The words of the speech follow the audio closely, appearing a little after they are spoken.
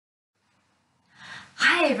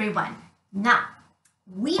Hi everyone. Now,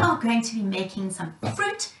 we are going to be making some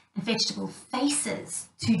fruit and vegetable faces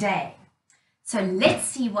today. So let's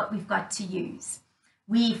see what we've got to use.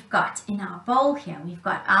 We've got in our bowl here, we've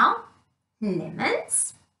got our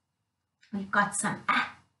lemons, we've got some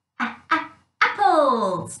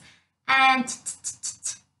apples and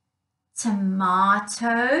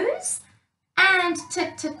tomatoes and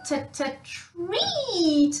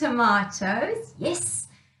tree tomatoes, yes.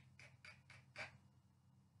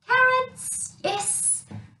 Carrots, yes,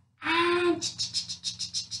 and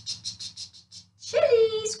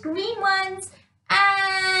chilies, green ones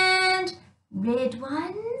and red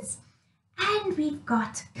ones, and we've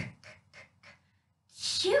got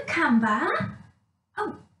cucumber,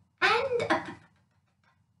 oh, and a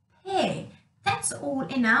pear. That's all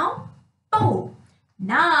in our bowl.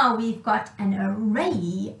 Now we've got an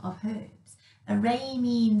array of herbs. Array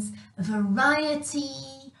means a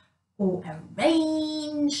variety or a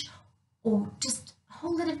range or just a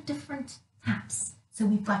whole lot of different types. So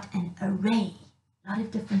we've got an array, a lot of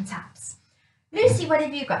different types. Lucy, what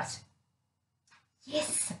have you got?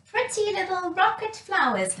 Yes, pretty little rocket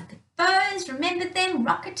flowers. Look at those. Remember them,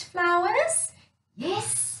 rocket flowers?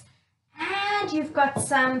 Yes. And you've got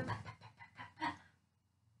some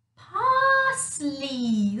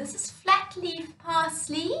parsley. This is flat leaf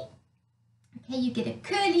parsley. Okay, you get a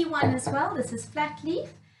curly one as well. This is flat leaf.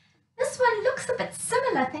 This one looks a bit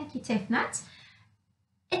similar, thank you Tefnut.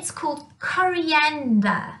 It's called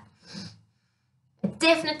coriander. It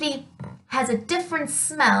definitely has a different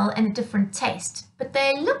smell and a different taste, but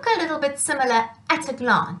they look a little bit similar at a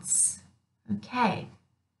glance. Okay.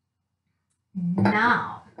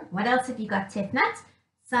 Now, what else have you got, Tefnut?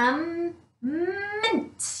 Some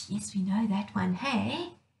mint. Yes, we know that one,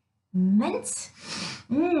 hey? Mint.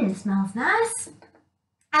 Smells nice.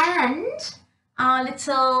 And our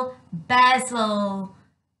little basil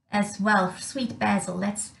as well, sweet basil.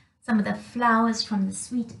 That's some of the flowers from the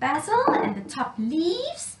sweet basil and the top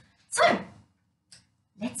leaves. So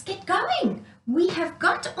let's get going. We have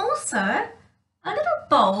got also a little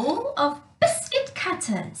bowl of biscuit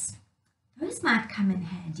cutters. Those might come in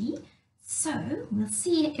handy. So we'll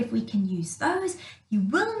see if we can use those. You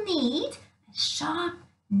will need a sharp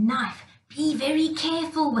knife. Be very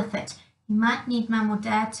careful with it. You might need mum or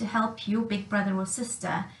dad to help you, big brother or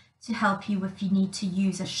sister, to help you if you need to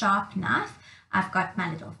use a sharp knife. I've got my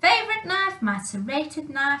little favorite knife, my serrated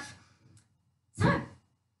knife. So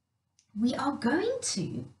we are going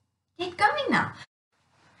to get going now.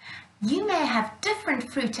 You may have different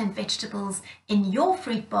fruit and vegetables in your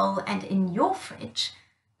fruit bowl and in your fridge.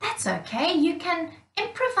 That's okay. You can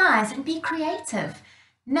improvise and be creative.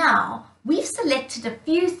 Now, we've selected a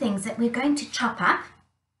few things that we're going to chop up.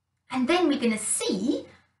 And then we're going to see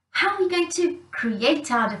how we're going to create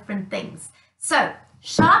our different things. So,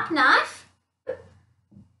 sharp knife.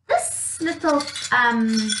 This little,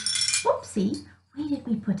 whoopsie, where did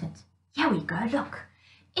we put it? Here we go, look.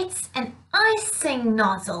 It's an icing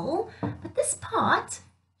nozzle, but this part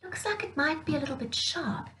looks like it might be a little bit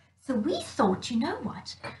sharp. So we thought, you know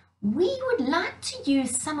what? We would like to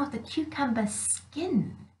use some of the cucumber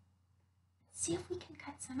skin. See if we can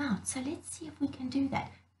cut some out. So let's see if we can do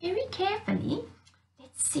that. Very carefully,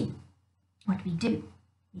 let's see what we do.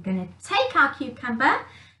 We're going to take our cucumber,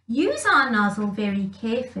 use our nozzle very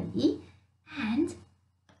carefully and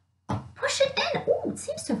push it in. Oh, it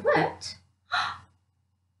seems to have worked.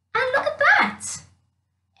 And look at that.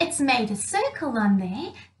 It's made a circle on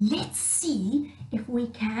there. Let's see if we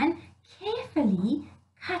can carefully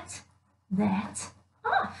cut that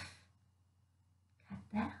off. Cut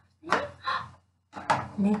that off there.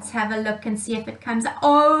 Let's have a look and see if it comes out.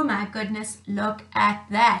 Oh my goodness, look at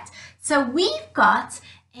that. So we've got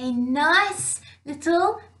a nice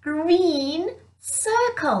little green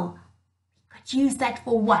circle. We could use that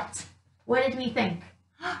for what? What did we think?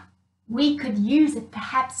 We could use it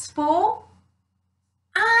perhaps for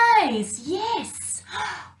eyes. Yes.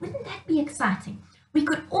 Wouldn't that be exciting? We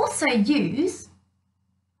could also use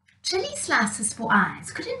chili slices for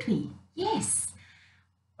eyes, couldn't we? Yes.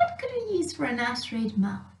 What could we use for a nice red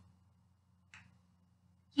mouth?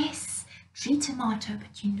 Yes, tree tomato,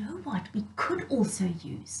 but you know what we could also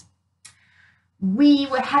use? We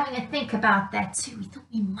were having a think about that too. We thought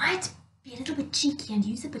we might be a little bit cheeky and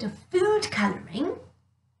use a bit of food colouring.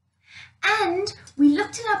 And we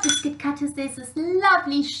looked at our biscuit cutters. There's this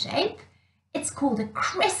lovely shape. It's called a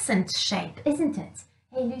crescent shape, isn't it?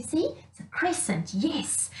 Hey, Lucy, it's a crescent,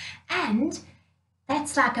 yes. And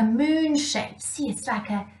that's like a moon shape. See, it's like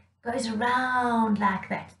goes around like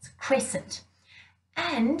that. It's a crescent.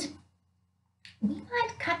 And we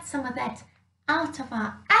might cut some of that out of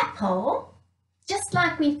our apple, just just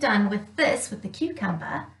like we've done with this, with the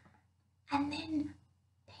cucumber, and then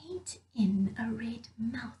paint in a red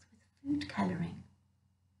mouth with food colouring.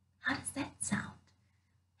 How does that sound?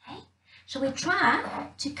 Hey, shall we try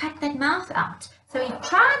to cut that mouth out? So we've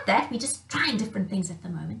tried that. We're just trying different things at the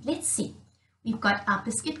moment. Let's see. We've got our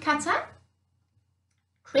biscuit cutter,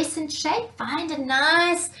 crescent shape. Find a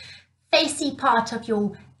nice facey part of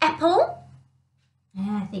your apple.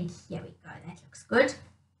 I think here we go. That looks good.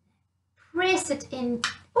 Press it in.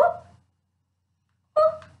 Oh,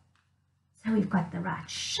 oh. So we've got the right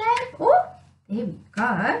shape. Oh, there we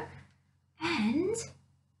go. And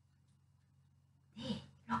there,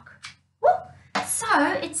 look. Oh,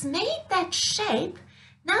 so it's made that shape.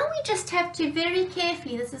 Now we just have to very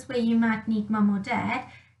carefully, this is where you might need mum or dad,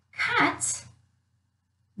 cut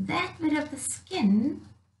that bit of the skin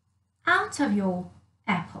out of your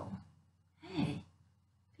apple. Hey,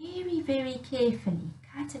 very, very carefully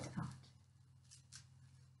cut it out.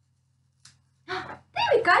 Oh,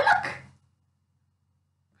 there we go, look.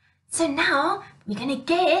 So now we're going to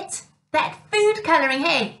get that food colouring.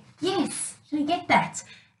 Hey, yes, shall we get that?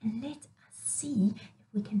 And let us see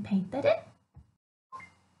if we can paint that in.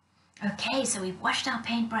 Okay, so we've washed our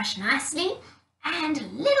paintbrush nicely and a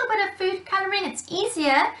little bit of food colouring. It's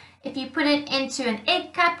easier if you put it into an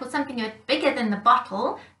egg cup or something a bit bigger than the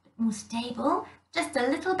bottle, a bit more stable, just a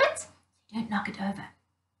little bit, so you don't knock it over.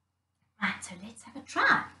 Right, so let's have a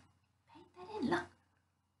try. Paint that in, look.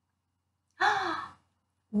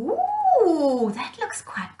 Ooh, that looks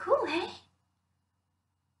quite cool, hey?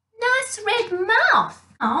 Nice red mouth.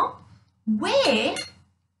 Oh, where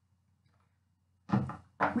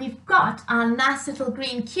we've got our nice little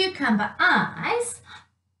green cucumber eyes,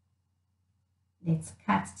 let's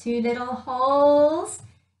cut 2 little holes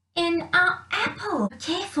in our apple. Be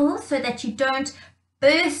careful so that you don't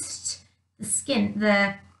burst the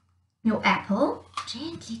skin, your apple.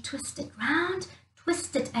 Gently twist it round,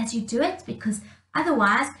 twist it as you do it, because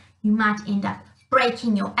otherwise you might end up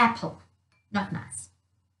breaking your apple. Not nice.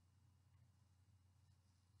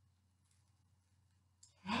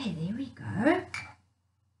 Okay, there we go.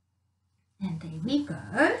 And there we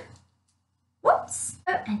go. Whoops.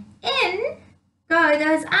 Oh, and in go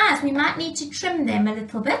those eyes. We might need to trim them a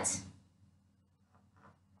little bit.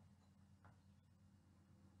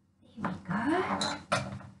 There we go.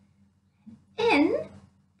 In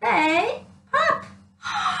they pop.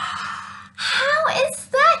 How is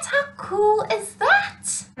that? How cool is that?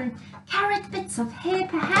 Carrot bits of hair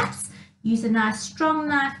perhaps. Use a nice strong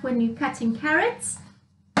knife when you're cutting carrots.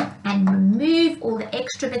 And remove all the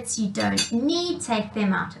extra bits you don't need. Take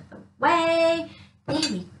them out of the way.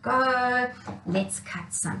 There we go. Let's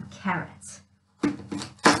cut some carrots.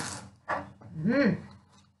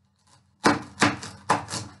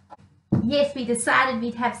 Yes, we decided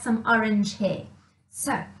we'd have some orange hair.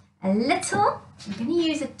 So a little, I'm going to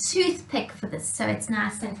use a toothpick for this so it's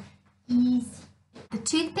nice and easy. The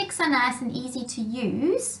toothpicks are nice and easy to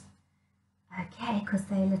use. Okay, because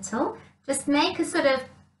they're little. Just make a sort of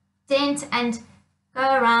dent and go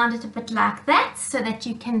around it a bit like that so that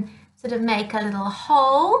you can sort of make a little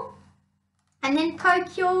hole and then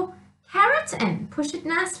poke your carrot in. Push it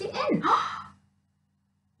nicely in.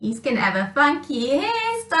 He's going to have a funky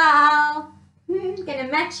hairstyle. Going to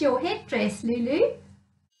match your headdress, Lulu.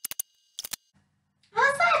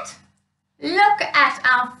 How's that? Look at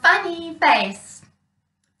our funny face.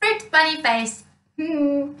 Fruit bunny face.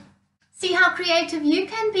 See how creative you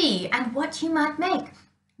can be and what you might make.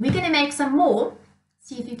 We're going to make some more.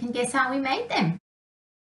 See if you can guess how we made them.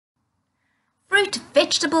 Fruit,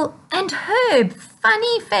 vegetable and herb.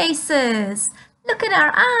 Funny faces. Look at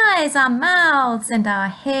our eyes, our mouths and our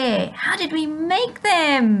hair. How did we make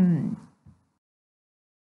them?